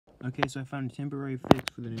Okay, so I found a temporary fix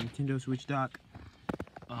for the Nintendo Switch dock.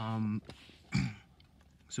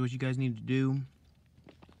 So what you guys need to do,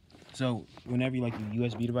 so whenever like the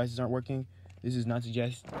USB devices aren't working, this is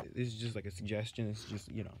just like a suggestion. It's just,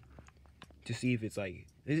 you know, to see if it's like,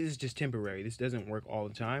 this is just temporary. This doesn't work all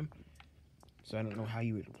the time. So I don't know how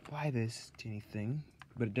you would apply this to anything,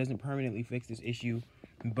 but it doesn't permanently fix this issue.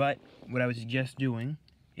 But what I would suggest doing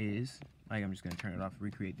is, like, I'm just gonna turn it off,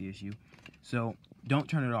 recreate the issue. So don't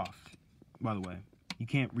turn it off, by the way. You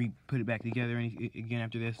can't put it back together again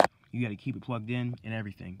after this. You gotta keep it plugged in and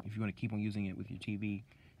everything if you wanna keep on using it with your TV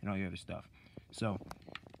and all your other stuff. So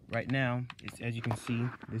right now, as you can see,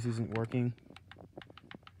 this isn't working.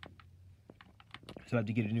 So I have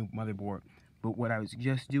to get a new motherboard. But what I would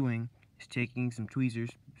suggest doing is taking some tweezers,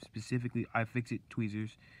 specifically iFixit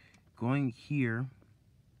tweezers, going here.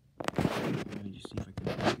 Let me just see if I can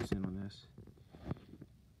focus in on this.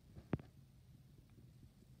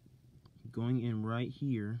 Going in right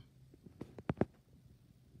here.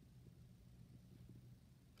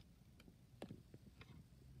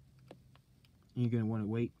 And you're going to want to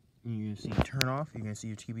wait. And you're going to see turn off. You're going to see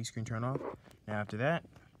your TV screen turn off. Now after that,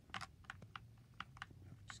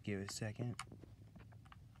 just give it a second.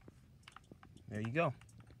 There you go.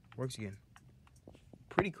 Works again.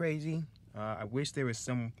 Pretty crazy. I wish there was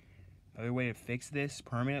some other way to fix this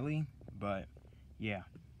permanently, but yeah.